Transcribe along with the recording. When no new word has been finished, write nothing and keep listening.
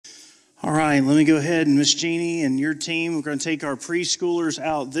All right, let me go ahead and Miss Jeannie and your team, we're going to take our preschoolers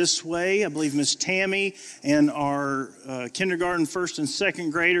out this way. I believe Miss Tammy and our kindergarten, first and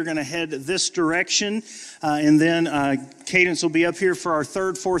second grade are going to head this direction. And then Cadence will be up here for our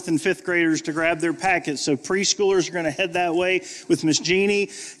third, fourth, and fifth graders to grab their packets. So preschoolers are going to head that way with Miss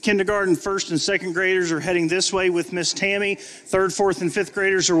Jeannie. Kindergarten, first, and second graders are heading this way with Miss Tammy. Third, fourth, and fifth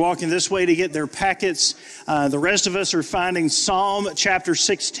graders are walking this way to get their packets. The rest of us are finding Psalm chapter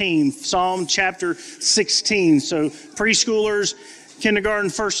 16. Psalm chapter 16. So preschoolers, kindergarten,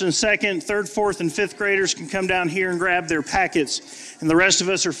 first and second, third, fourth, and fifth graders can come down here and grab their packets. And the rest of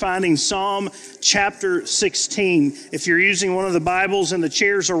us are finding Psalm chapter 16. If you're using one of the Bibles in the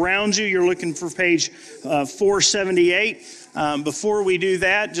chairs around you, you're looking for page 478. Before we do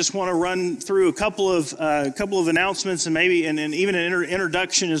that, just want to run through a couple of announcements and maybe and even an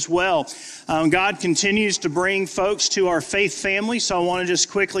introduction as well. God continues to bring folks to our faith family, so I want to just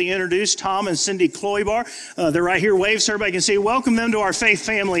quickly introduce Tom and Cindy Kloibar. They're right here. Wave so everybody can see. Welcome them to our faith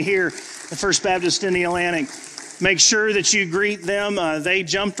family here at First Baptist in the Atlantic. Make sure that you greet them. They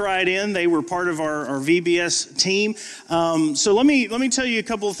jumped right in. They were part of our VBS team. So let me tell you a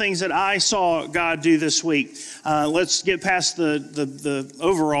couple of things that I saw God do this week. Let's get past the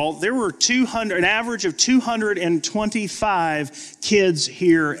overall. There were an average of 225 kids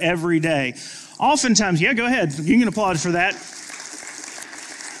here every day. Oftentimes, yeah, go ahead. You can applaud for that.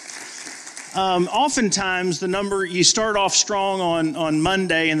 Oftentimes the number, you start off strong on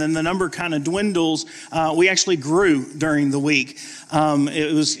Monday and then the number kind of dwindles. We actually grew during the week.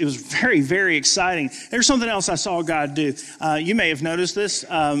 It was very, very exciting. There's something else I saw God do. You may have noticed this,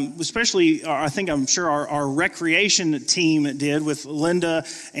 especially I'm sure our recreation team did with Linda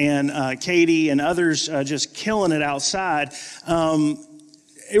and Katie and others just killing it outside.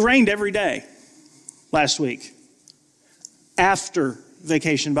 It rained every day last week after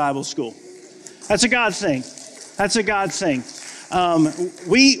Vacation Bible School. That's a God thing. That's a God thing.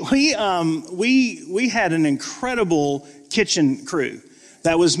 We had an incredible kitchen crew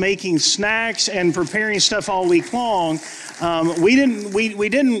that was making snacks and preparing stuff all week long. We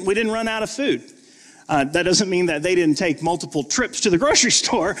didn't run out of food. That doesn't mean that they didn't take multiple trips to the grocery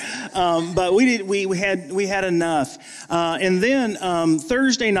store, but we had enough. And then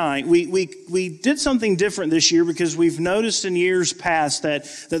Thursday night, we did something different this year because we've noticed in years past that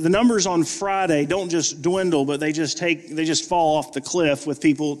the numbers on Friday don't just dwindle, but they just fall off the cliff with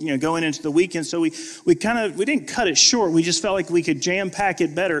people going into the weekend. So we didn't cut it short. We just felt like we could jam pack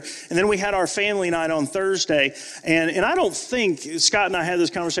it better. And then we had our family night on Thursday, and I don't think Scott and I had this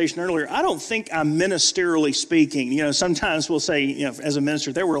conversation earlier. I don't think I'm ministerially speaking. Sometimes we'll say, as a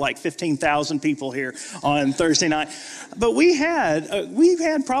minister, there were like 15,000 people here on Thursday night. But we had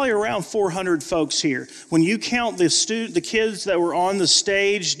probably around 400 folks here. When you count the kids that were on the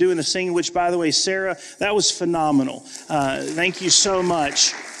stage doing the singing, which, by the way, Sarah, that was phenomenal. Thank you so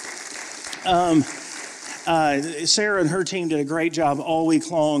much. Sarah and her team did a great job all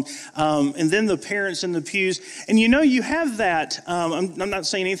week long. And then the parents in the pews. And you have that. I'm not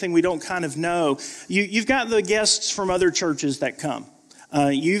saying anything we don't kind of know. You've got the guests from other churches that come.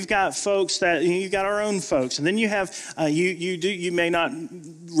 You've got folks you've got our own folks. And then you have, you may not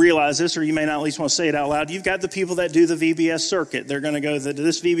realize this, or you may not at least want to say it out loud. You've got the people that do the VBS circuit. They're going to go to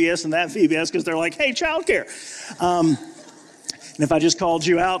this VBS and that VBS because they're like, hey, childcare. And if I just called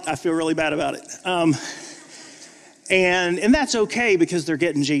you out, I feel really bad about it. And that's okay because they're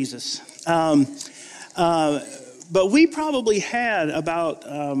getting Jesus. But we probably got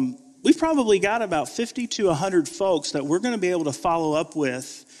about 50 to 100 folks that we're going to be able to follow up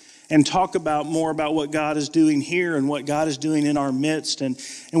with and talk more about what God is doing here and what God is doing in our midst. And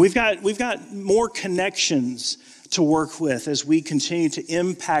we've got more connections to work with as we continue to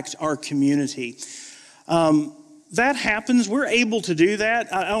impact our community. That happens. We're able to do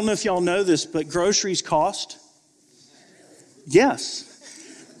that. I don't know if y'all know this, but groceries cost. Yes.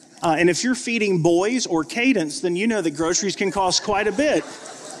 And if you're feeding boys or Cadence, then you know that groceries can cost quite a bit.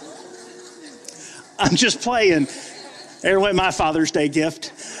 I'm just playing. There went my Father's Day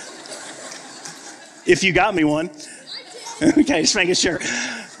gift. If you got me one. Okay, just making sure.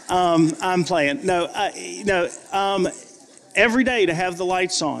 I'm playing. Every day to have the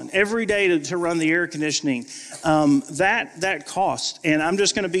lights on, every day to run the air conditioning, that costs. And I'm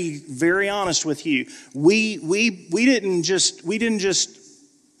just going to be very honest with you. We didn't just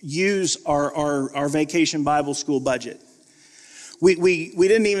use our Vacation Bible School budget. We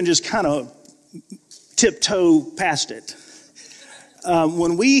didn't even just kind of tiptoe past it.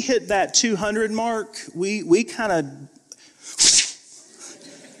 When we hit that 200 mark, we kind of,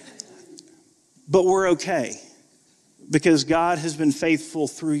 but we're okay. because God has been faithful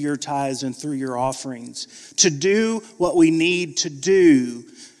through your tithes and through your offerings to do what we need to do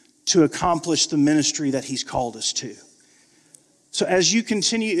to accomplish the ministry that He's called us to. So as you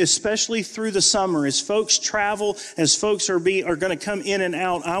continue, especially through the summer, as folks travel, as folks are going to come in and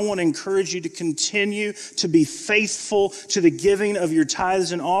out, I want to encourage you to continue to be faithful to the giving of your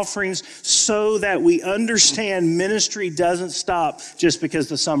tithes and offerings so that we understand ministry doesn't stop just because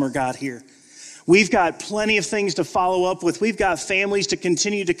the summer got here. We've got plenty of things to follow up with. We've got families to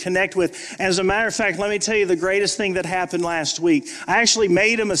continue to connect with. As a matter of fact, let me tell you the greatest thing that happened last week. I actually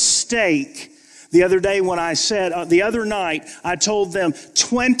made a mistake the other day when I said, the other night, I told them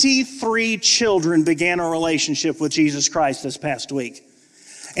 23 children began a relationship with Jesus Christ this past week.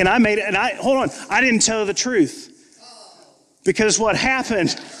 And I didn't tell the truth. Because what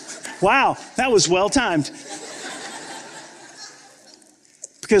happened, wow, that was well timed.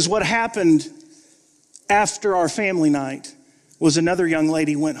 Because what happened after our family night was another young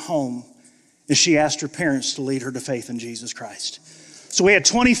lady went home and she asked her parents to lead her to faith in Jesus Christ. So we had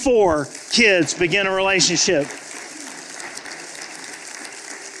 24 kids begin a relationship.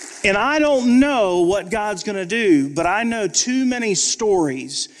 And I don't know what God's going to do, but I know too many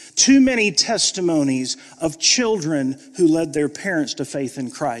stories, too many testimonies of children who led their parents to faith in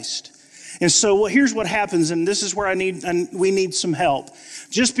Christ. And so here's what happens, and this is where we need some help.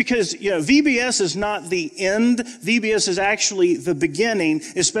 Just because, VBS is not the end, VBS is actually the beginning,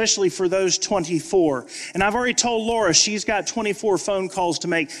 especially for those 24. And I've already told Laura she's got 24 phone calls to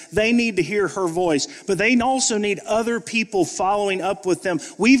make. They need to hear her voice, but they also need other people following up with them.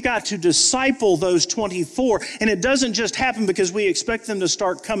 We've got to disciple those 24, and it doesn't just happen because we expect them to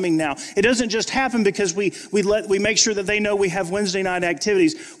start coming now. It doesn't just happen because we make sure that they know we have Wednesday night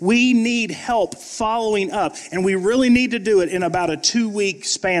activities. We need help following up, and we really need to do it in about a 2-week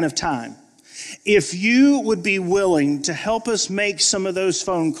span of time. If you would be willing to help us make some of those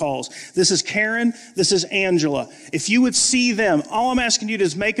phone calls, this is Karen, this is Angela. If you would see them, all I'm asking you to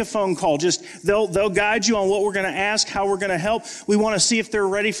is make a phone call. They'll guide you on what we're going to ask, how we're going to help. We want to see if they're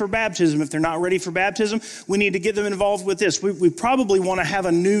ready for baptism. If they're not ready for baptism, we need to get them involved with this. We probably want to have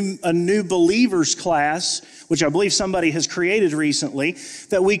a new believers class, which I believe somebody has created recently,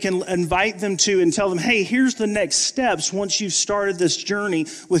 that we can invite them to and tell them, hey, here's the next steps once you've started this journey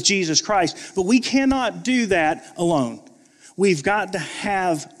with Jesus Christ. But we cannot do that alone. We've got to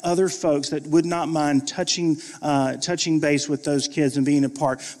have other folks that would not mind touching base with those kids and being a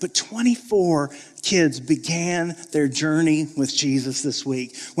part. But 24 kids began their journey with Jesus this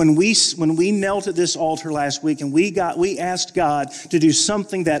week. When we knelt at this altar last week and we asked God to do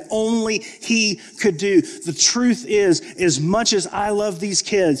something that only He could do. The truth is, as much as I love these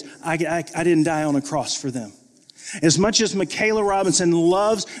kids, I didn't die on a cross for them. As much as Michaela Robinson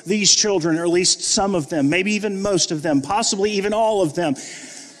loves these children, or at least some of them, maybe even most of them, possibly even all of them,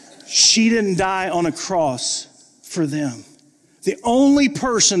 she didn't die on a cross for them. The only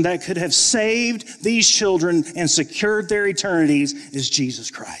person that could have saved these children and secured their eternities is Jesus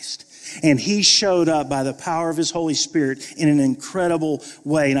Christ. And He showed up by the power of His Holy Spirit in an incredible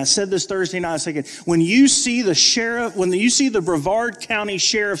way. And I said this Thursday night, I was thinking, when you see the Brevard County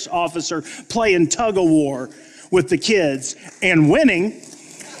Sheriff's officer playing tug of war with the kids and winning,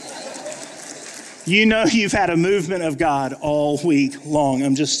 you know you've had a movement of God all week long.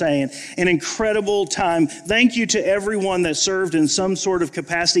 I'm just saying. An incredible time. Thank you to everyone that served in some sort of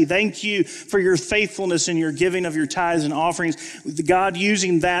capacity. Thank you for your faithfulness and your giving of your tithes and offerings. God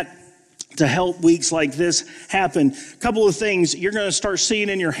using that to help weeks like this happen. A couple of things you're going to start seeing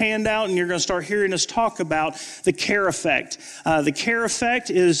in your handout, and you're going to start hearing us talk about the Care Effect. The Care Effect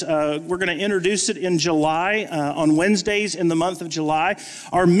is, we're going to introduce it in July, on Wednesdays in the month of July.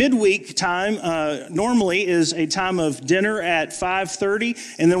 Our midweek time normally is a time of dinner at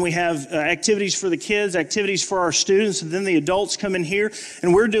 5:30, and then we have activities for the kids, activities for our students, and then the adults come in here,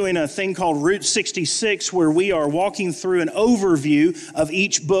 and we're doing a thing called Route 66, where we are walking through an overview of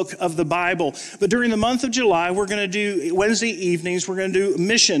each book of the Bible. But during the month of July, we're going to do Wednesday evenings, we're going to do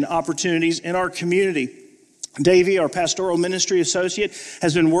mission opportunities in our community. Davey, our pastoral ministry associate,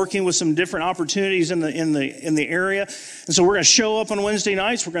 has been working with some different opportunities in the area. And so we're going to show up on Wednesday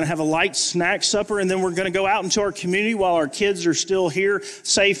nights. We're going to have a light snack supper, and then we're going to go out into our community while our kids are still here,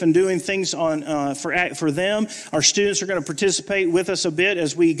 safe and doing things for them. Our students are going to participate with us a bit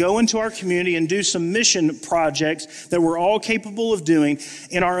as we go into our community and do some mission projects that we're all capable of doing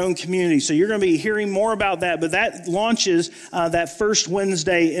in our own community. So you're going to be hearing more about that, but that launches that first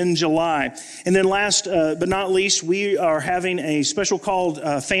Wednesday in July. And then last but not not least, we are having a special called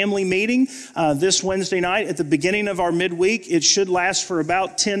family meeting this Wednesday night at the beginning of our midweek. It should last for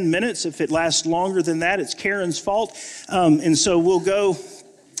about 10 minutes. If it lasts longer than that, it's Karen's fault. And so we'll go.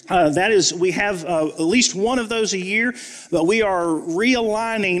 We have at least one of those a year, but we are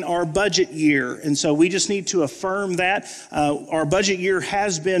realigning our budget year. And so we just need to affirm that. Our budget year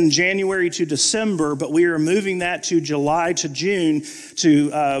has been January to December, but we are moving that to July to June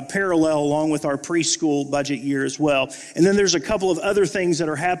to parallel along with our preschool budget year as well. And then there's a couple of other things that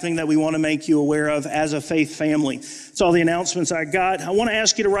are happening that we want to make you aware of as a faith family. That's all the announcements I got. I want to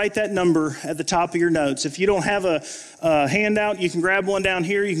ask you to write that number at the top of your notes. If you don't have a handout, you can grab one down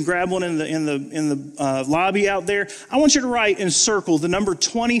here. You can grab one in the lobby out there. I want you to write and circle the number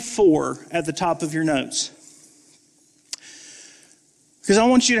 24 at the top of your notes, because I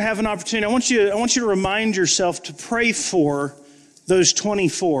want you to have an opportunity. I want you to remind yourself to pray for those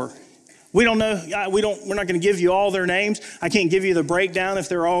 24. We don't know. We're not going to give you all their names. I can't give you the breakdown if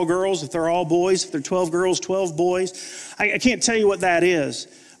they're all girls, if they're all boys, if they're 12 girls, 12 boys. I can't tell you what that is.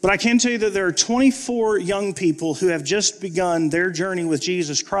 But I can tell you that there are 24 young people who have just begun their journey with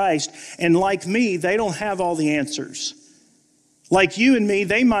Jesus Christ. And like me, they don't have all the answers. Like you and me,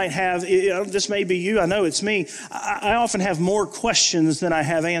 they might have, this may be you, I know it's me. I often have more questions than I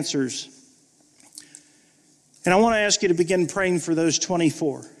have answers. And I want to ask you to begin praying for those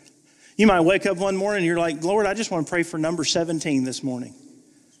 24. You might wake up one morning and you're like, Lord, I just want to pray for number 17 this morning.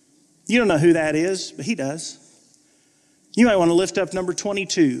 You don't know who that is, but he does. You might want to lift up number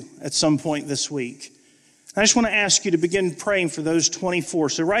 22 at some point this week. I just want to ask you to begin praying for those 24.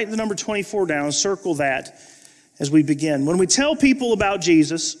 So write the number 24 down and circle that as we begin. When we tell people about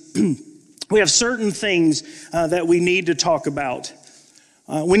Jesus, we have certain things that we need to talk about.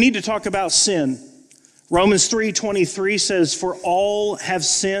 We need to talk about sin. Romans 3:23 says, "For all have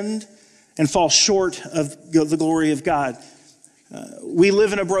sinned and fall short of the glory of God." We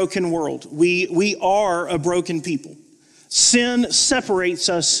live in a broken world. We are a broken people. Sin separates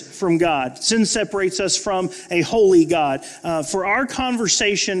us from God. Sin separates us from a holy God. For our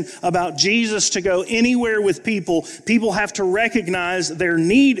conversation about Jesus to go anywhere with people, people have to recognize their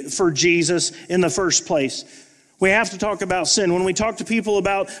need for Jesus in the first place. We have to talk about sin. When we talk to people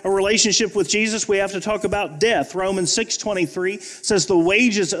about a relationship with Jesus, we have to talk about death. Romans 6:23 says the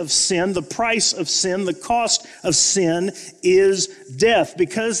wages of sin, the price of sin, the cost of sin is death.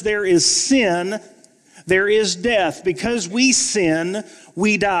 Because there is sin, there is death. Because we sin,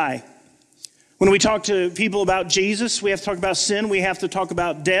 we die. When we talk to people about Jesus, we have to talk about sin. We have to talk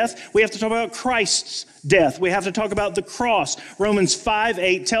about death. We have to talk about Christ's death. We have to talk about the cross. Romans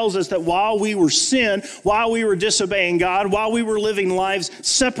 5:8 tells us that while we were sin, while we were disobeying God, while we were living lives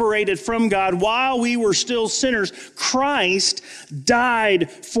separated from God, while we were still sinners, Christ died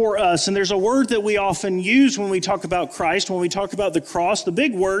for us. And there's a word that we often use when we talk about Christ, when we talk about the cross. The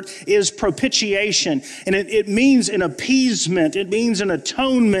big word is propitiation. And it means an appeasement. It means an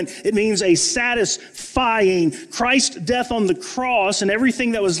atonement. It means a satisfying. Christ's death on the cross and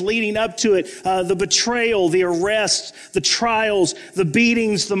everything that was leading up to it, the betrayal, the arrests, the trials, the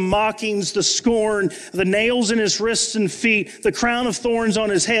beatings, the mockings, the scorn, the nails in his wrists and feet, the crown of thorns on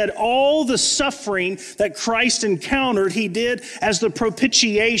his head, all the suffering that Christ encountered, he did as the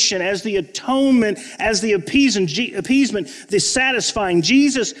propitiation, as the atonement, as the appeasement, the satisfying.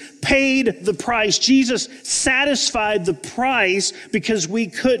 Jesus paid the price. Jesus satisfied the price because we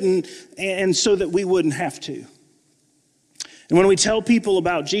couldn't, and so that we wouldn't have to. And when we tell people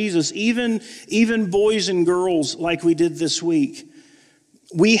about Jesus, even boys and girls like we did this week,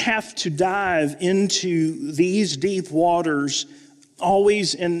 we have to dive into these deep waters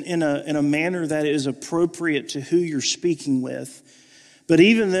always in a manner that is appropriate to who you're speaking with. But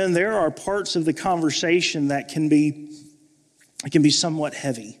even then, there are parts of the conversation that can be somewhat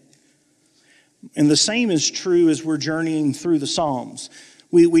heavy. And the same is true as we're journeying through the Psalms.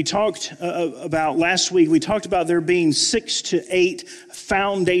 We talked about last week, we talked about there being 6 to 8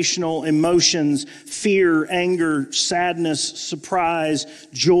 foundational emotions: fear, anger, sadness, surprise,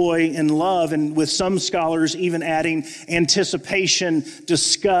 joy, and love. And with some scholars even adding anticipation,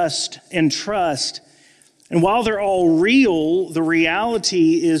 disgust, and trust. And while they're all real, the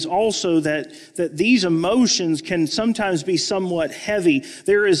reality is also that these emotions can sometimes be somewhat heavy.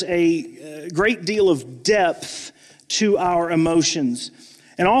 There is a great deal of depth to our emotions.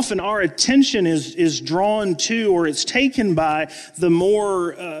 And often our attention is drawn to, or it's taken by, the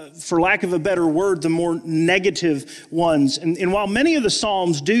more, for lack of a better word, the more negative ones. And while many of the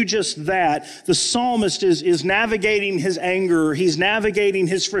Psalms do just that, the psalmist is navigating his anger, he's navigating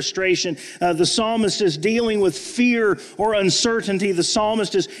his frustration. The psalmist is dealing with fear or uncertainty. The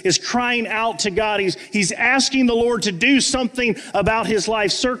psalmist is crying out to God. He's asking the Lord to do something about his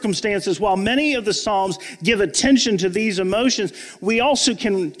life circumstances. While many of the Psalms give attention to these emotions, we also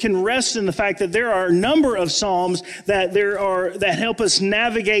can rest in the fact that there are a number of Psalms that help us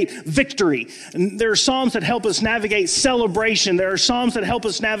navigate victory. And there are Psalms that help us navigate celebration. There are Psalms that help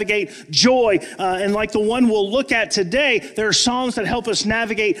us navigate joy. And like the one we'll look at today, there are Psalms that help us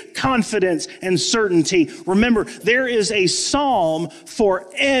navigate confidence and certainty. Remember, there is a Psalm for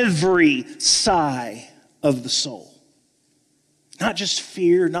every sigh of the soul. Not just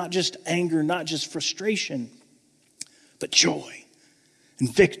fear, not just anger, not just frustration, but joy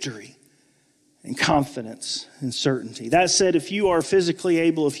and victory and confidence and certainty. That said, if you are physically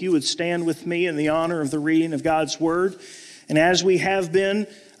able, if you would stand with me in the honor of the reading of God's Word, and as we have been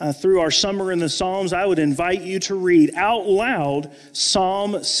through our summer in the Psalms, I would invite you to read out loud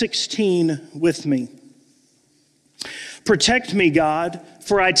Psalm 16 with me. Protect me, God,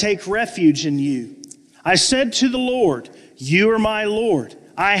 for I take refuge in you. I said to the Lord, you are my Lord.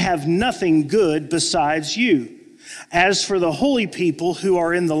 I have nothing good besides you. As for the holy people who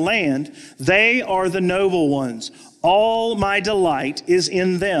are in the land, they are the noble ones. All my delight is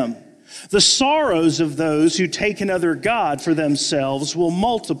in them. The sorrows of those who take another god for themselves will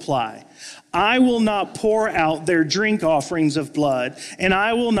multiply. I will not pour out their drink offerings of blood, and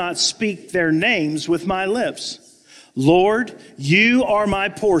I will not speak their names with my lips. Lord, you are my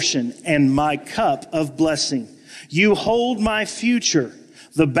portion and my cup of blessing. You hold my future.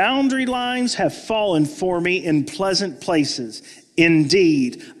 The boundary lines have fallen for me in pleasant places.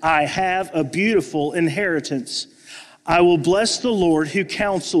 Indeed, I have a beautiful inheritance. I will bless the Lord who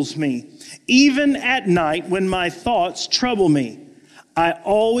counsels me. Even at night when my thoughts trouble me, I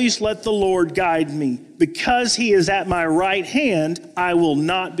always let the Lord guide me. Because he is at my right hand, I will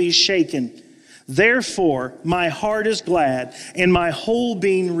not be shaken. Therefore, my heart is glad and my whole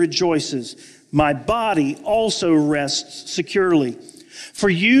being rejoices. My body also rests securely. For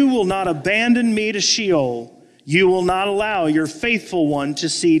you will not abandon me to Sheol. You will not allow your faithful one to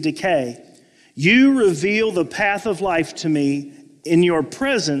see decay. You reveal the path of life to me. In your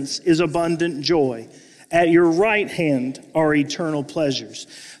presence is abundant joy. At your right hand are eternal pleasures.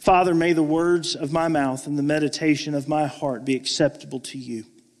 Father, may the words of my mouth and the meditation of my heart be acceptable to you.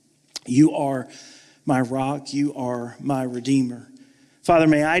 You are my rock. You are my redeemer. Father,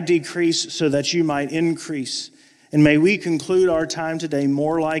 may I decrease so that you might increase. And may we conclude our time today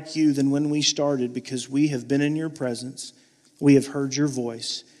more like you than when we started, because we have been in your presence, we have heard your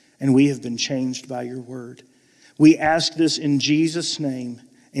voice, and we have been changed by your word. We ask this in Jesus' name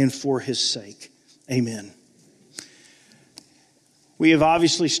and for his sake. Amen. We have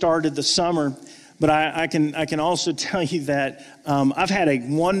obviously started the summer, but I can also tell you that I've had a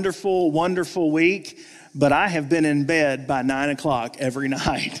wonderful, wonderful week, but I have been in bed by 9 o'clock every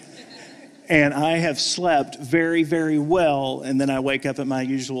night. And I have slept very, very well, and then I wake up at my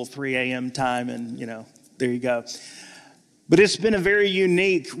usual 3 a.m. time, and, there you go. But it's been a very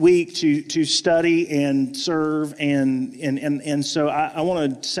unique week to study and serve, and so I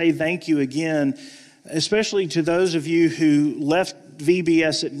want to say thank you again, especially to those of you who left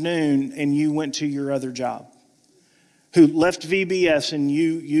VBS at noon and you went to your other job, who left VBS and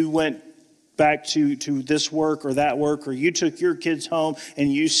you went back to this work or that work, or you took your kids home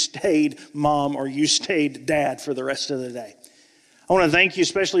and you stayed mom or you stayed dad for the rest of the day. I want to thank you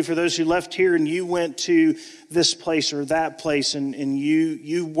especially for those who left here and you went to this place or that place and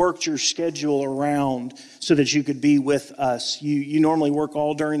you worked your schedule around so that you could be with us. You normally work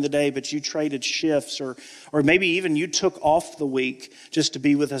all during the day, but you traded shifts or maybe even you took off the week just to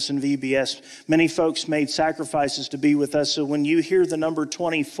be with us in VBS. Many folks made sacrifices to be with us. So when you hear the number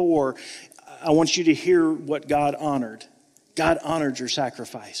 24, I want you to hear what God honored. God honored your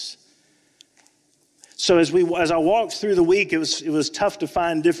sacrifice. So as I walked through the week, it was tough to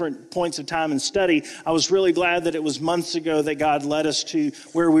find different points of time and study. I was really glad that it was months ago that God led us to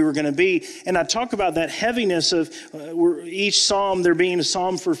where we were going to be. And I talk about that heaviness of each psalm, there being a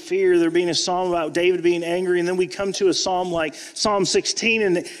psalm for fear, there being a psalm about David being angry, and then we come to a psalm like Psalm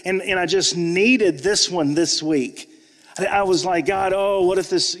 16, and I just needed this one this week. I was like, God, what if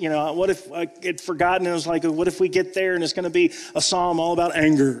this, what if I get forgotten? And it was like, what if we get there and it's going to be a psalm all about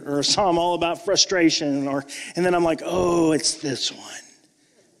anger or a psalm all about frustration? And then I'm like, it's this one.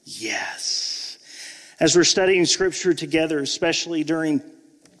 Yes. As we're studying scripture together, especially during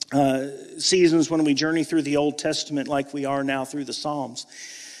seasons when we journey through the Old Testament like we are now through the Psalms,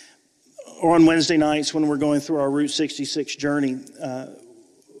 or on Wednesday nights when we're going through our Route 66 journey.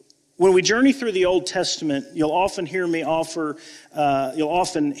 When we journey through the Old Testament, you'll often hear me offer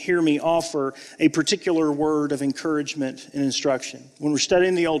a particular word of encouragement and instruction. When we're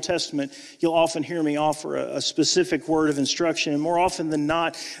studying the Old Testament, you'll often hear me offer a specific word of instruction. And more often than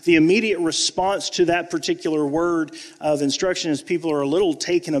not, the immediate response to that particular word of instruction is people are a little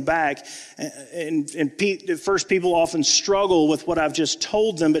taken aback. And at first, people often struggle with what I've just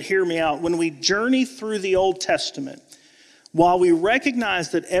told them, but hear me out. When we journey through the Old Testament, while we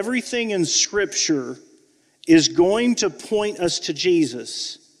recognize that everything in Scripture is going to point us to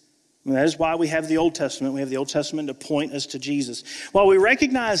Jesus, and that is why we have the Old Testament. We have the Old Testament to point us to Jesus. While we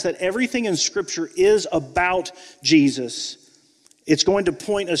recognize that everything in Scripture is about Jesus, it's going to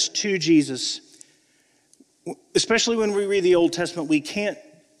point us to Jesus. Especially when we read the Old Testament, we can't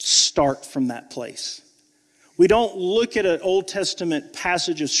start from that place. We don't look at an Old Testament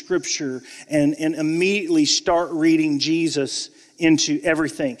passage of Scripture and immediately start reading Jesus into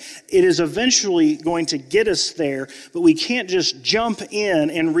everything. It is eventually going to get us there, but we can't just jump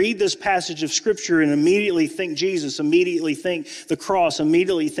in and read this passage of Scripture and immediately think Jesus, immediately think the cross,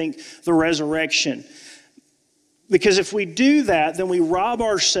 immediately think the resurrection. Because if we do that, then we rob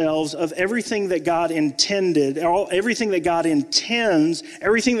ourselves of everything that God intended, everything that God intends,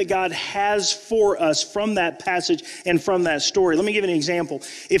 everything that God has for us from that passage and from that story. Let me give you an example.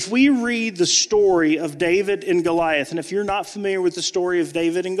 If we read the story of David and Goliath, and if you're not familiar with the story of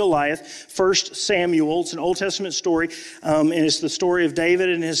David and Goliath, 1 Samuel, it's an Old Testament story, and it's the story of David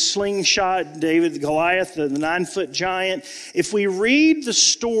and his slingshot, David, Goliath, the 9-foot giant. If we read the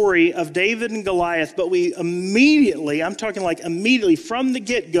story of David and Goliath, but we immediately from the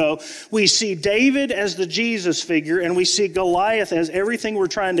get-go, we see David as the Jesus figure and we see Goliath as everything we're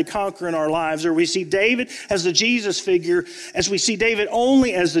trying to conquer in our lives, or we see David as the Jesus figure as we see David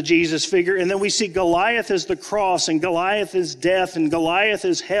only as the Jesus figure, and then we see Goliath as the cross and Goliath as death and Goliath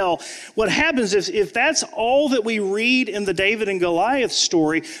as hell. What happens if that's all that we read in the David and Goliath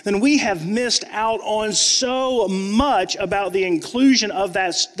story, then we have missed out on so much about the inclusion of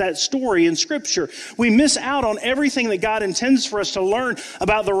that story in Scripture. We miss out on everything that God intends for us to learn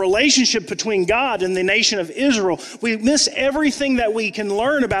about the relationship between God and the nation of Israel. We miss everything that we can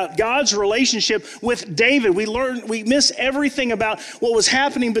learn about God's relationship with David. We miss everything about what was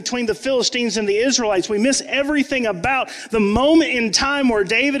happening between the Philistines and the Israelites. We miss everything about the moment in time where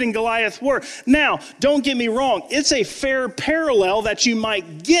David and Goliath were. Now, don't get me wrong. It's a fair parallel that you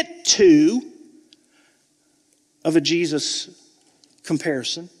might get to of a Jesus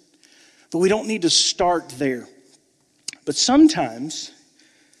comparison, but we don't need to start there. But sometimes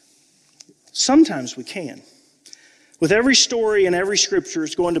we can. With every story and every Scripture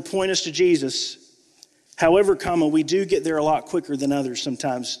is going to point us to Jesus. However, we do get there a lot quicker than others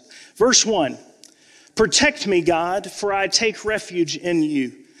sometimes. Verse 1, "Protect me, God, for I take refuge in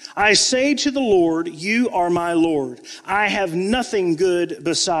you. I say to the Lord, you are my Lord. I have nothing good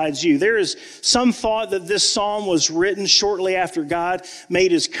besides you." There is some thought that this psalm was written shortly after God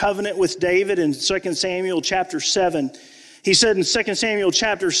made his covenant with David in 2 Samuel chapter 7. He said in 2 Samuel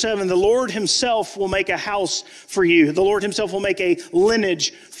chapter 7, "The Lord himself will make a house for you. The Lord himself will make a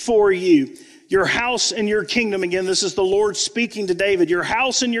lineage for you. Your house and your kingdom," again, this is the Lord speaking to David, "your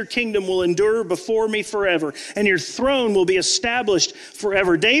house and your kingdom will endure before me forever, and your throne will be established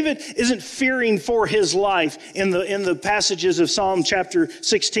forever." David isn't fearing for his life in the passages of Psalm chapter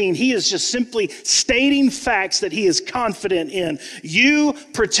 16. He is just simply stating facts that he is confident in. You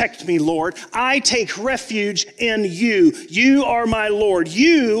protect me, Lord. I take refuge in you. You are my Lord.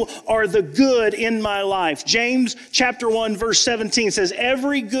 You are the good in my life. James chapter 1 verse 17 says,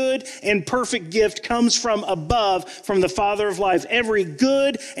 "Every good and perfect gift comes from above, from the Father of life." Every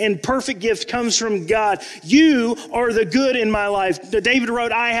good and perfect gift comes from God. You are the good in my life. David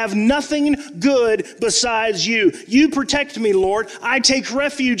wrote, "I have nothing good besides you. You protect me, Lord. I take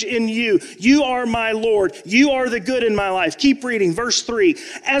refuge in you. You are my Lord. You are the good in my life." Keep reading, verse 3.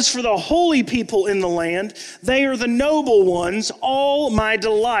 "As for the holy people in the land, they are the noble ones. All my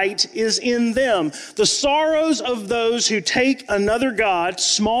delight is in them. The sorrows of those who take another God,"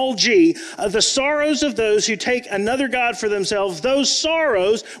 small g, "the sorrows of those who take another God for themselves, those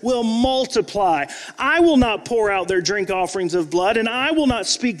sorrows will multiply. I will not pour out their drink offerings of blood, and I will not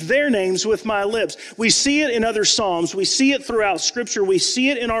speak their names with my lips." We see it in other Psalms. We see it throughout Scripture. We see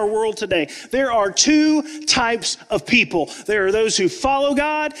it in our world today. There are two types of people. There are those who follow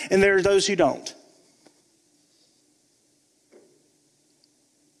God, and there are those who don't.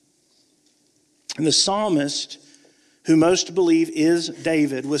 And the psalmist who most believe is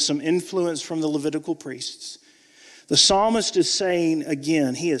David, with some influence from the Levitical priests. The psalmist is saying,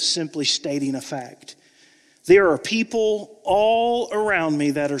 again, he is simply stating a fact. There are people all around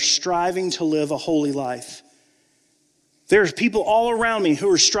me that are striving to live a holy life. There's people all around me who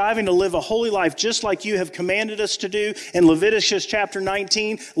are striving to live a holy life just like you have commanded us to do in Leviticus chapter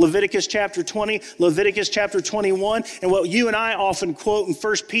 19, Leviticus chapter 20, Leviticus chapter 21, and what you and I often quote in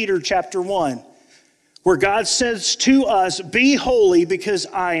 1 Peter chapter 1. Where God says to us, be holy because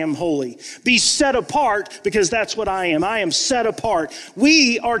I am holy. Be set apart because that's what I am. I am set apart.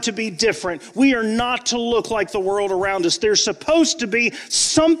 We are to be different. We are not to look like the world around us. There's supposed to be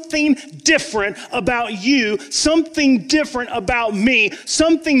something different about you, something different about me,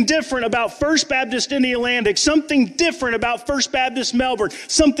 something different about First Baptist Indialandic, something different about First Baptist Melbourne,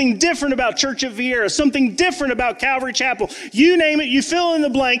 something different about Church of Vieira, something different about Calvary Chapel. You name it, you fill in the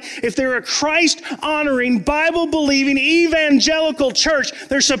blank. If they're a Christ-honoring, Bible-believing, evangelical church,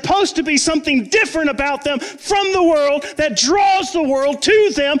 there's supposed to be something different about them from the world that draws the world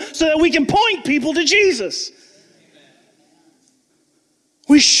to them so that we can point people to Jesus.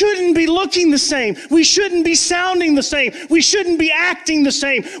 We shouldn't be looking the same. We shouldn't be sounding the same. We shouldn't be acting the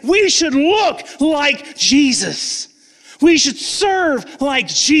same. We should look like Jesus. We should serve like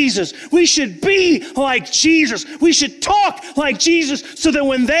Jesus. We should be like Jesus. We should talk like Jesus so that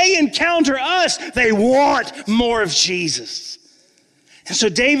when they encounter us, they want more of Jesus. And so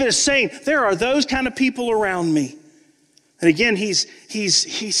David is saying, there are those kind of people around me. And again, he's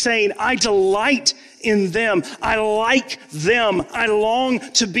saying, I delight in them. I like them. I long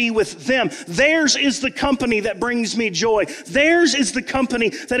to be with them. Theirs is the company that brings me joy. Theirs is the company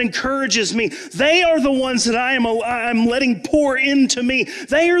that encourages me. They are the ones that I'm letting pour into me.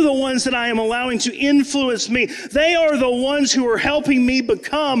 They are the ones that I am allowing to influence me. They are the ones who are helping me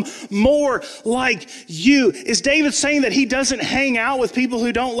become more like you. Is David saying that he doesn't hang out with people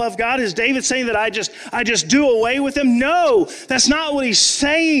who don't love God? Is David saying that I just do away with them? No, that's not what he's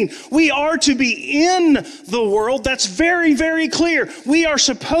saying. We are to be in the world. That's very, very clear. We are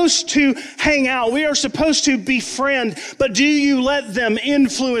supposed to hang out. We are supposed to befriend. But do you let them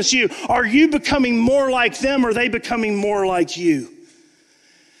influence you? Are you becoming more like them, or are they becoming more like you?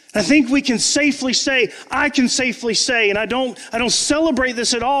 I think we can safely say, I can safely say, and I don't celebrate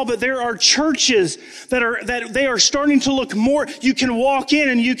this at all, but there are churches that they are starting to look more. You can walk in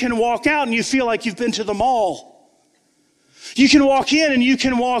and you can walk out and you feel like you've been to the mall. You can walk in and you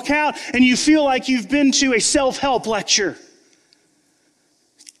can walk out and you feel like you've been to a self-help lecture.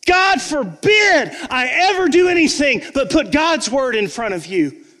 God forbid I ever do anything but put God's word in front of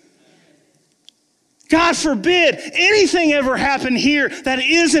you. God forbid anything ever happen here that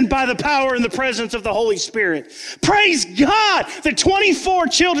isn't by the power and the presence of the Holy Spirit. Praise God that 24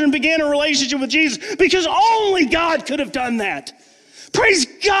 children began a relationship with Jesus because only God could have done that. Praise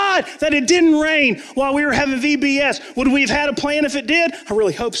God that it didn't rain while we were having VBS. Would we have had a plan if it did? I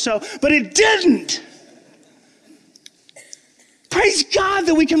really hope so, but it didn't. Praise God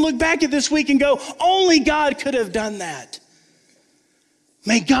that we can look back at this week and go, only God could have done that.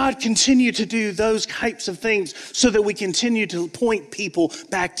 May God continue to do those types of things so that we continue to point people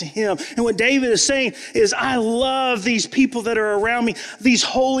back to Him. And what David is saying is, I love these people that are around me, these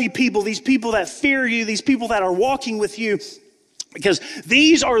holy people, these people that fear you, these people that are walking with you. Because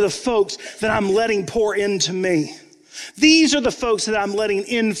these are the folks that I'm letting pour into me. These are the folks that I'm letting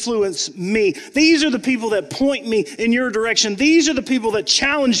influence me. These are the people that point me in your direction. These are the people that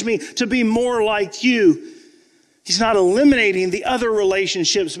challenge me to be more like you. He's not eliminating the other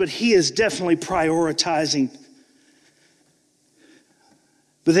relationships, but he is definitely prioritizing.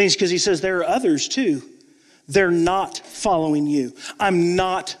 But then because he says there are others too. They're not following you. I'm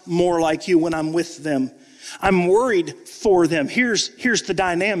not more like you when I'm with them. I'm worried for them. Here's the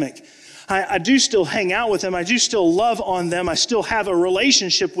dynamic. I do still hang out with them. I do still love on them. I still have a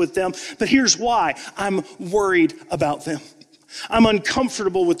relationship with them. But here's why. I'm worried about them. I'm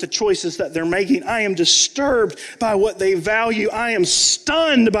uncomfortable with the choices that they're making. I am disturbed by what they value. I am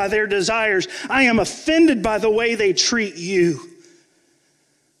stunned by their desires. I am offended by the way they treat you.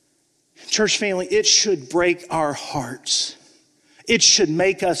 Church family, it should break our hearts. It should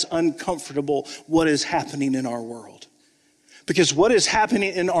make us uncomfortable what is happening in our world. Because what is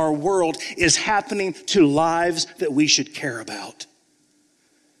happening in our world is happening to lives that we should care about.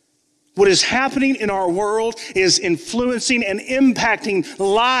 What is happening in our world is influencing and impacting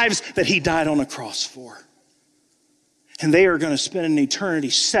lives that He died on a cross for. And they are going to spend an eternity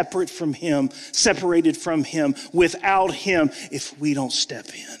separate from Him, separated from Him, without Him if we don't step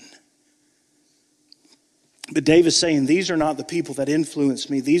in. But David's saying, these are not the people that influence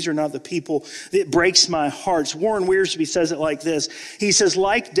me. These are not the people that breaks my heart. Warren Wiersbe says it like this. He says,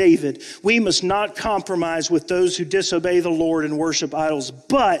 like David, we must not compromise with those who disobey the Lord and worship idols,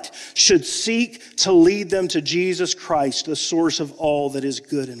 but should seek to lead them to Jesus Christ, the source of all that is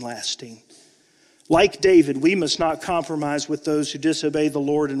good and lasting. Like David, we must not compromise with those who disobey the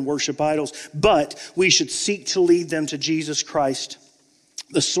Lord and worship idols, but we should seek to lead them to Jesus Christ,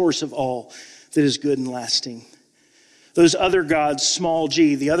 the source of all that is good and lasting. Those other gods, small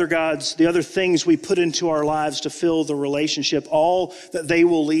g, the other gods, the other things we put into our lives to fill the relationship, all that they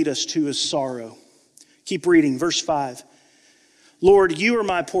will lead us to is sorrow. Keep reading, verse 5. Lord, you are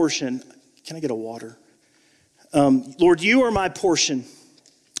my portion. Can I get a water? Lord, you are my portion.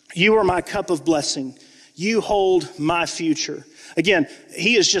 You are my cup of blessing. You hold my future. Again,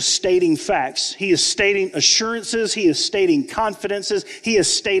 he is just stating facts. He is stating assurances. He is stating confidences. He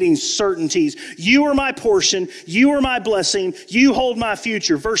is stating certainties. You are my portion. You are my blessing. You hold my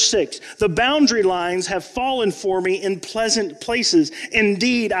future. Verse 6, the boundary lines have fallen for me in pleasant places.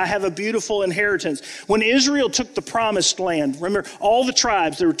 Indeed, I have a beautiful inheritance. When Israel took the promised land, remember all the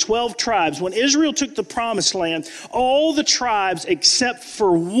tribes, there were 12 tribes. When Israel took the promised land, all the tribes except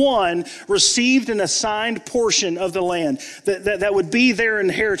for one received an assigned portion of the land that would be their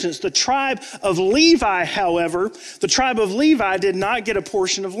inheritance. The tribe of Levi, however, the tribe of Levi did not get a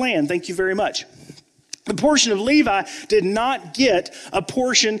portion of land. Thank you very much. The portion of Levi did not get a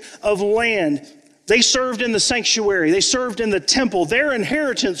portion of land. They served in the sanctuary. They served in the temple. Their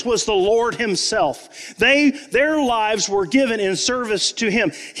inheritance was the Lord himself. Their lives were given in service to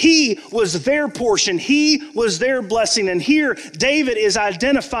him. He was their portion. He was their blessing. And here David is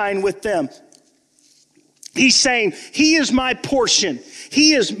identifying with them. He's saying, he is my portion.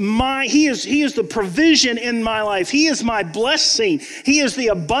 He is the provision in my life. He is my blessing. He is the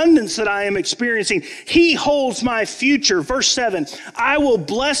abundance that I am experiencing. He holds my future. Verse 7, I will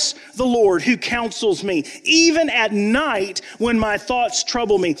bless the Lord who counsels me, even at night when my thoughts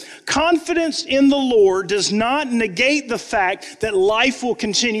trouble me. Confidence in the Lord does not negate the fact that life will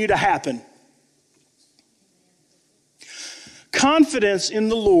continue to happen. Confidence in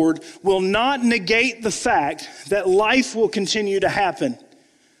the Lord will not negate the fact that life will continue to happen.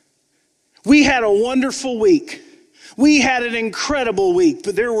 We had a wonderful week. We had an incredible week,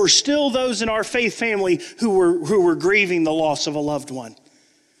 but there were still those in our faith family who were grieving the loss of a loved one.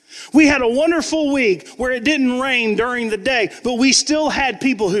 We had a wonderful week where it didn't rain during the day, but we still had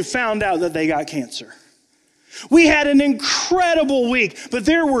people who found out that they got cancer. We had an incredible week, but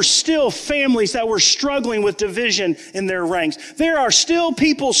there were still families that were struggling with division in their ranks. There are still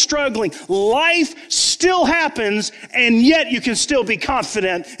people struggling. Life still happens, and yet you can still be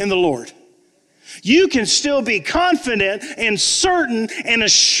confident in the Lord. You can still be confident and certain and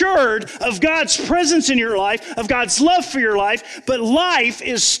assured of God's presence in your life, of God's love for your life, but life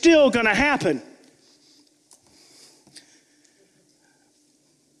is still going to happen.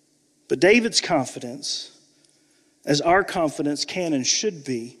 But David's confidence, as our confidence can and should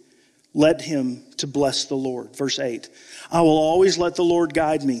be, led him to bless the Lord. Verse 8, I will always let the Lord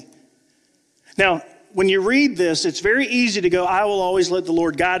guide me. Now, when you read this, it's very easy to go, I will always let the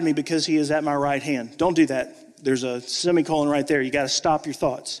Lord guide me because he is at my right hand. Don't do that. There's a semicolon right there. You got to stop your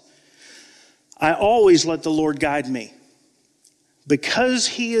thoughts. I always let the Lord guide me. Because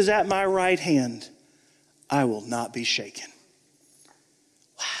he is at my right hand, I will not be shaken.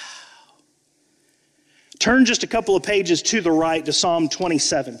 Turn just a couple of pages to the right to Psalm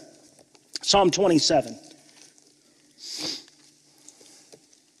 27. Psalm 27.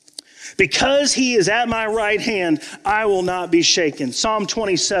 Because he is at my right hand, I will not be shaken. Psalm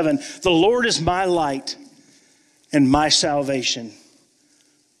 27. The Lord is my light and my salvation.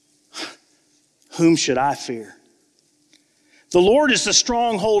 Whom should I fear? The Lord is the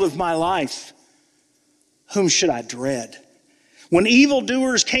stronghold of my life. Whom should I dread? When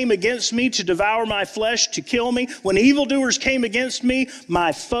evildoers came against me to devour my flesh, to kill me, when evildoers came against me,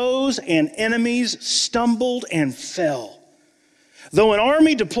 my foes and enemies stumbled and fell. Though an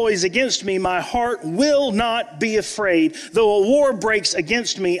army deploys against me, my heart will not be afraid. Though a war breaks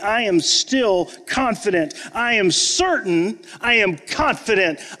against me, I am still confident. I am certain, I am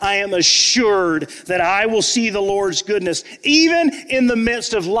confident, I am assured that I will see the Lord's goodness, even in the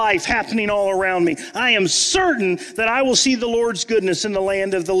midst of life happening all around me. I am certain that I will see the Lord's goodness in the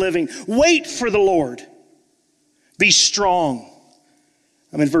land of the living. Wait for the Lord. Be strong.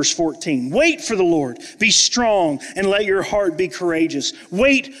 I'm in verse 14. Wait for the Lord. Be strong and let your heart be courageous.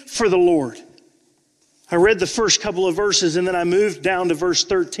 Wait for the Lord. I read the first couple of verses and then I moved down to verse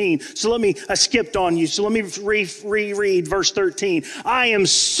 13. So I skipped on you. So let me reread verse 13. I am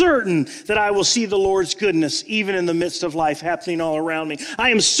certain that I will see the Lord's goodness even in the midst of life happening all around me. I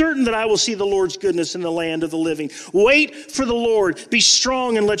am certain that I will see the Lord's goodness in the land of the living. Wait for the Lord. Be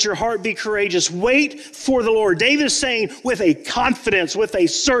strong and let your heart be courageous. Wait for the Lord. David is saying with a confidence, with a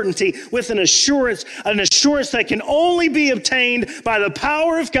certainty, with an assurance that can only be obtained by the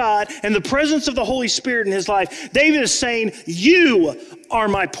power of God and the presence of the Holy Spirit in his life. David is saying, you are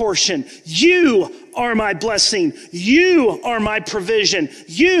my portion. You are my blessing. You are my provision.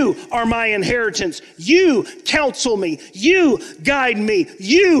 You are my inheritance. You counsel me. You guide me.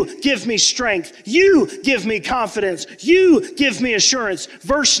 You give me strength. You give me confidence. You give me assurance.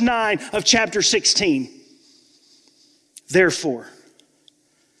 Verse 9 of chapter 16. Therefore,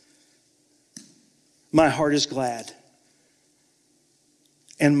 my heart is glad,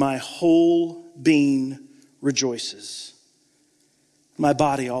 and my whole being rejoices. My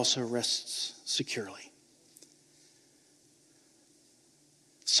body also rests securely.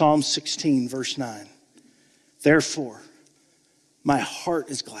 Psalm 16, verse 9. Therefore, my heart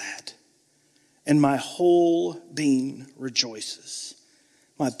is glad, and my whole being rejoices.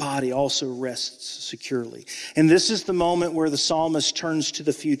 My body also rests securely. And this is the moment where the psalmist turns to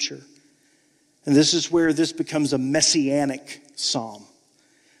the future. And this is where this becomes a messianic psalm.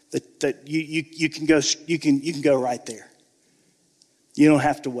 That you can go right there. You don't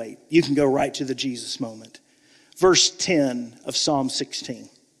have to wait. You can go right to the Jesus moment. Verse 10 of Psalm 16.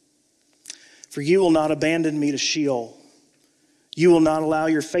 For you will not abandon me to Sheol. You will not allow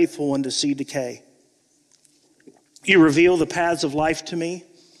your faithful one to see decay. You reveal the paths of life to me.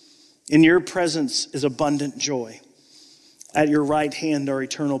 In your presence is abundant joy. At your right hand are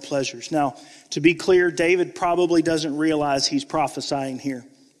eternal pleasures. Now, to be clear, David probably doesn't realize he's prophesying here.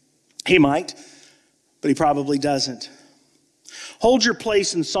 He might, but he probably doesn't. Hold your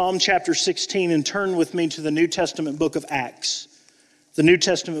place in Psalm chapter 16 and turn with me to the New Testament book of Acts. The New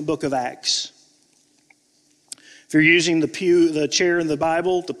Testament book of Acts. If you're using the chair in the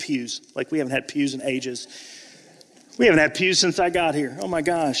Bible, the pews. Like we haven't had pews in ages. We haven't had pews since I got here. Oh my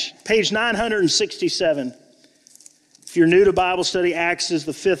gosh. Page 967. If you're new to Bible study, Acts is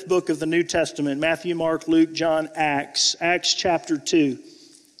the 5th book of the New Testament. Matthew, Mark, Luke, John, Acts. Acts chapter 2.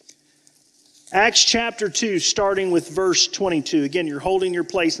 Acts chapter 2, starting with verse 22. Again, you're holding your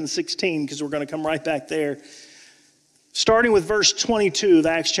place in 16 because we're going to come right back there. Starting with verse 22 of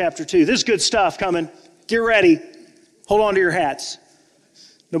Acts chapter 2. This is good stuff coming. Get ready. Hold on to your hats.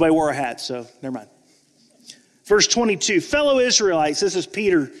 Nobody wore a hat, so never mind. Verse 22, fellow Israelites, this is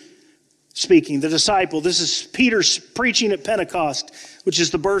Peter speaking, the disciple. This is Peter preaching at Pentecost, which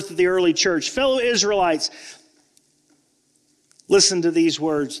is the birth of the early church. Fellow Israelites, listen to these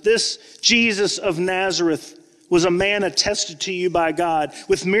words. This Jesus of Nazareth was a man attested to you by God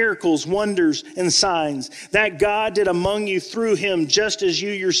with miracles, wonders, and signs that God did among you through him, just as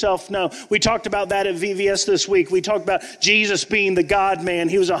you yourself know. We talked about that at VVS this week. We talked about Jesus being the God-man.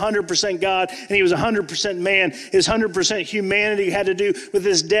 He was 100% God and he was 100% man. His 100% humanity had to do with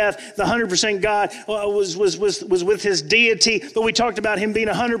his death. The 100% God was with his deity. But we talked about him being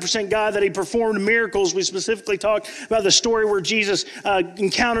 100% God, that he performed miracles. We specifically talked about the story where Jesus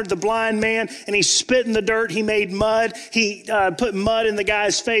encountered the blind man and he spit in the dirt. He made mud. He put mud in the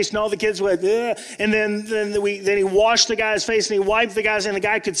guy's face, and all the kids went, ugh. And then he washed the guy's face, and he wiped the guy's, and the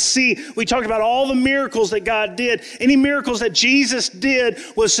guy could see. We talked about all the miracles that God did. Any miracles that Jesus did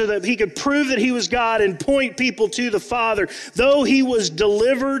was so that he could prove that he was God and point people to the Father. Though he was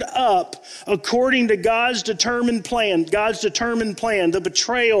delivered up according to God's determined plan, the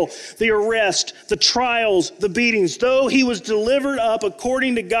betrayal, the arrest, the trials, the beatings, though he was delivered up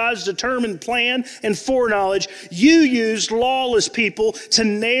according to God's determined plan and foreknowledge, you used lawless people to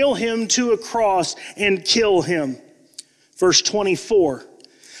nail him to a cross and kill him. Verse 24,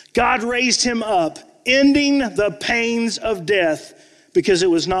 God raised him up, ending the pains of death, because it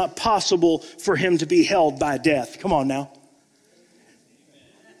was not possible for him to be held by death. Come on now.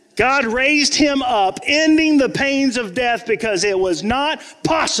 God raised him up, ending the pains of death, because it was not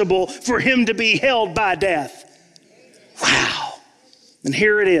possible for him to be held by death. Wow. And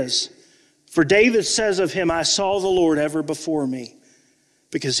here it is. For David says of him, I saw the Lord ever before me,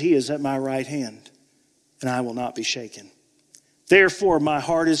 because he is at my right hand, and I will not be shaken. Therefore, my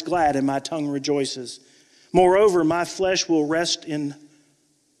heart is glad and my tongue rejoices. Moreover, my flesh will rest in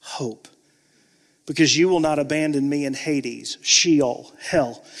hope, because you will not abandon me in Hades, Sheol,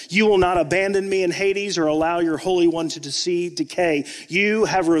 hell. You will not abandon me in Hades or allow your Holy One to see decay. You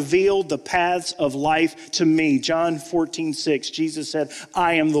have revealed the paths of life to me. John 14:6, Jesus said,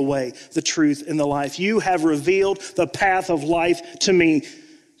 I am the way, the truth, and the life. You have revealed the path of life to me.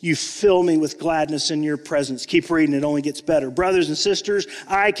 You fill me with gladness in your presence. Keep reading, it only gets better. Brothers and sisters,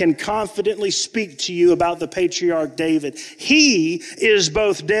 I can confidently speak to you about the patriarch David. He is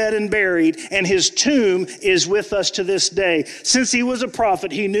both dead and buried, and his tomb is with us to this day. Since he was a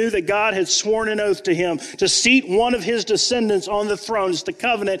prophet, he knew that God had sworn an oath to him to seat one of his descendants on the throne. It's the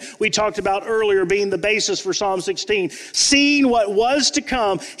covenant we talked about earlier being the basis for Psalm 16. Seeing what was to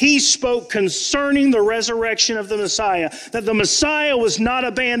come, he spoke concerning the resurrection of the Messiah, that the Messiah was not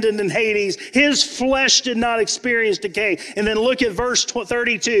abandoned in Hades. His flesh did not experience decay. And then look at verse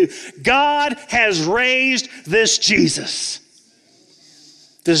 32. God has raised this Jesus.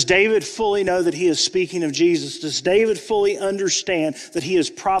 Does David fully know that he is speaking of Jesus? Does David fully understand that he is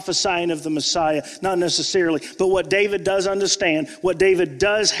prophesying of the Messiah? Not necessarily. But what David does understand, what David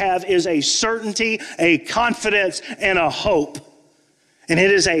does have is a certainty, a confidence, and a hope. And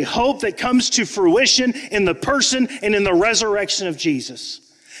it is a hope that comes to fruition in the person and in the resurrection of Jesus.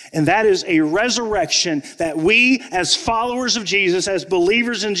 And that is a resurrection that we, as followers of Jesus, as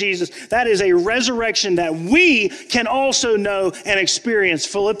believers in Jesus, that is a resurrection that we can also know and experience.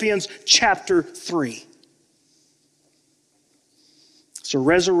 Philippians chapter 3. It's a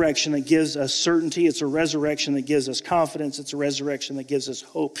resurrection that gives us certainty. It's a resurrection that gives us confidence. It's a resurrection that gives us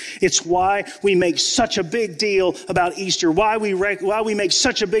hope. It's why we make such a big deal about Easter, why we make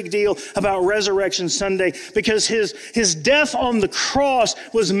such a big deal about Resurrection Sunday, because his death on the cross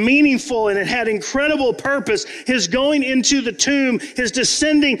was meaningful and it had incredible purpose. His going into the tomb, his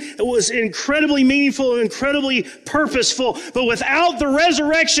descending was incredibly meaningful and incredibly purposeful. But without the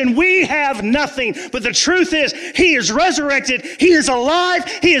resurrection, we have nothing. But the truth is, he is resurrected. He is alive.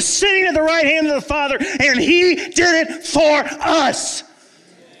 He is sitting at the right hand of the Father, and he did it for us.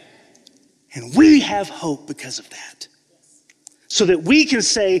 And we have hope because of that. So that we can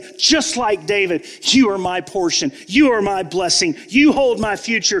say, just like David, you are my portion. You are my blessing. You hold my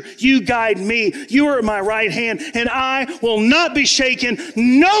future. You guide me. You are at my right hand, and I will not be shaken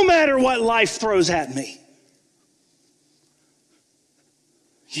no matter what life throws at me.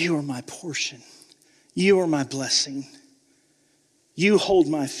 You are my portion. You are my blessing. You hold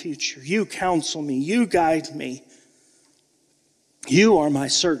my future. You counsel me. You guide me. You are my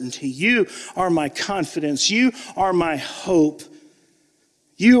certainty. You are my confidence. You are my hope.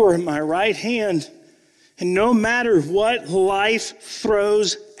 You are my right hand. And no matter what life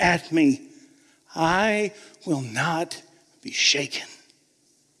throws at me, I will not be shaken.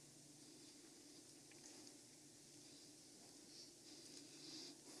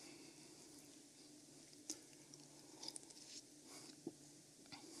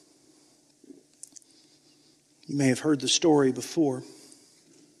 You may have heard the story before.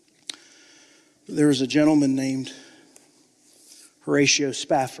 There was a gentleman named Horatio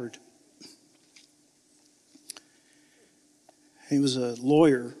Spafford. He was a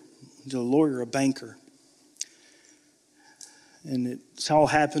lawyer, a banker. And it all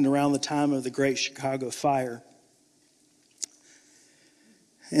happened around the time of the Great Chicago Fire.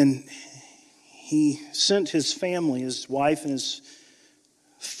 And he sent his family, his wife and his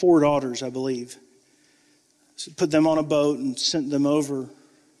 4 daughters, I believe, put them on a boat and sent them over.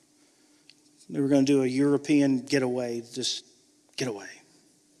 They were going to do a European getaway, just get away.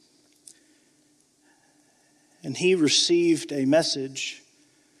 And he received a message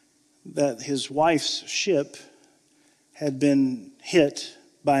that his wife's ship had been hit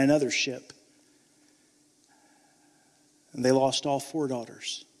by another ship. And they lost all 4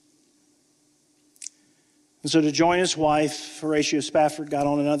 daughters. And so to join his wife, Horatio Spafford got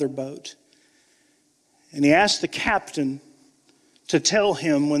on another boat. And he asked the captain to tell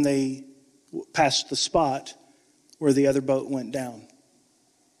him when they passed the spot where the other boat went down.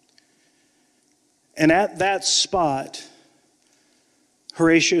 And at that spot,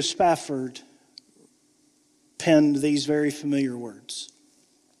 Horatio Spafford penned these very familiar words.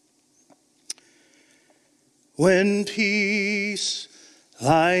 When peace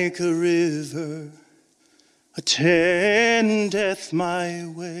like a river attendeth my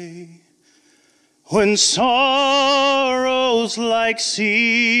way, when sorrows like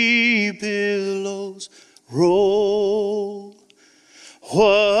sea billows roll,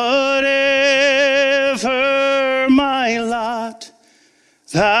 whatever my lot,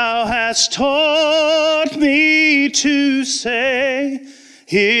 thou hast taught me to say,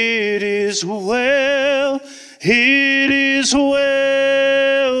 it is well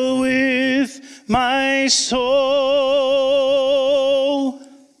with my my soul.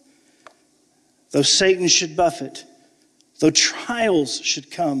 Though Satan should buffet, though trials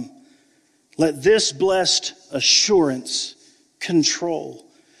should come, let this blessed assurance control,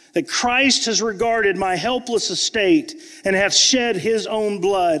 that Christ has regarded my helpless estate and hath shed his own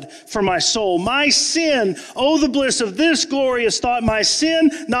blood for my soul. My sin, oh the bliss of this glorious thought, my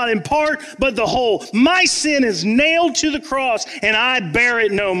sin, not in part, but the whole. My sin is nailed to the cross, and I bear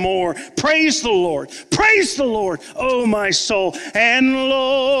it no more. Praise the Lord, oh my soul. And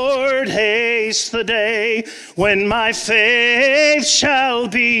Lord, haste the day when my faith shall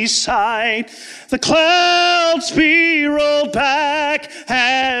be sight. The clouds be rolled back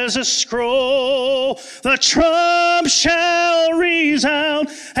as a scroll. The trump shall resound,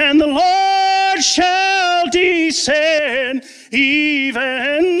 and the Lord shall descend.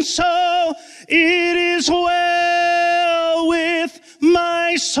 Even so, it is well with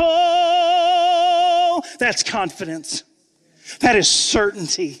my soul. That's confidence. That is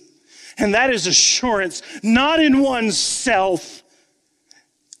certainty. And that is assurance, not in oneself,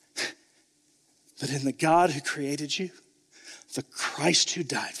 but in the God who created you, the Christ who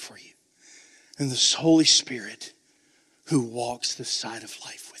died for you, and the Holy Spirit who walks the side of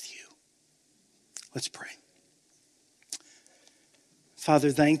life with you. Let's pray. Father,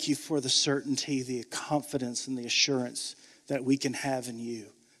 thank you for the certainty, the confidence, and the assurance that we can have in you.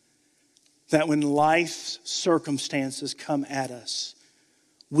 That when life's circumstances come at us,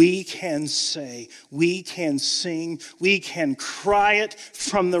 we can say, we can sing, we can cry it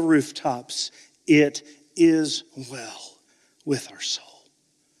from the rooftops. It is well with our soul.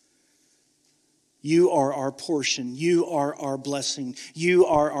 You are our portion. You are our blessing. You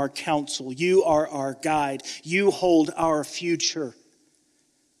are our counsel. You are our guide. You hold our future.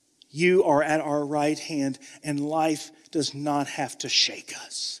 You are at our right hand, and life does not have to shake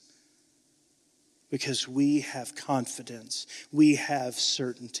us because we have confidence. We have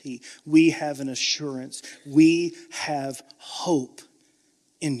certainty. We have an assurance. We have hope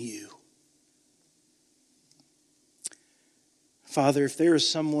in you. Father, if there is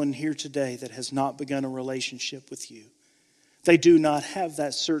someone here today that has not begun a relationship with you, they do not have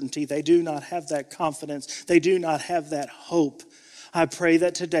that certainty, they do not have that confidence, they do not have that hope, I pray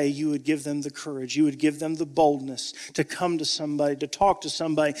that today you would give them the courage, you would give them the boldness to come to somebody, to talk to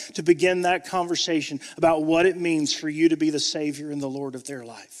somebody, to begin that conversation about what it means for you to be the Savior and the Lord of their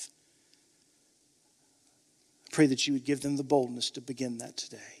life. I pray that you would give them the boldness to begin that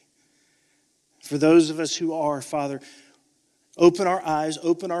today. For those of us who are, Father, open our eyes,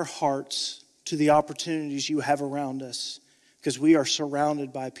 open our hearts to the opportunities you have around us, because we are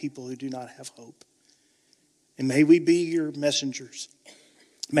surrounded by people who do not have hope. And may we be your messengers.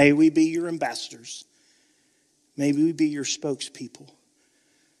 May we be your ambassadors. May we be your spokespeople.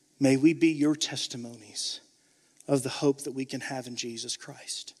 May we be your testimonies of the hope that we can have in Jesus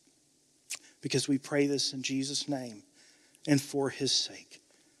Christ. Because we pray this in Jesus' name and for his sake.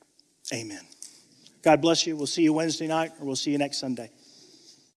 Amen. God bless you. We'll see you Wednesday night, or we'll see you next Sunday.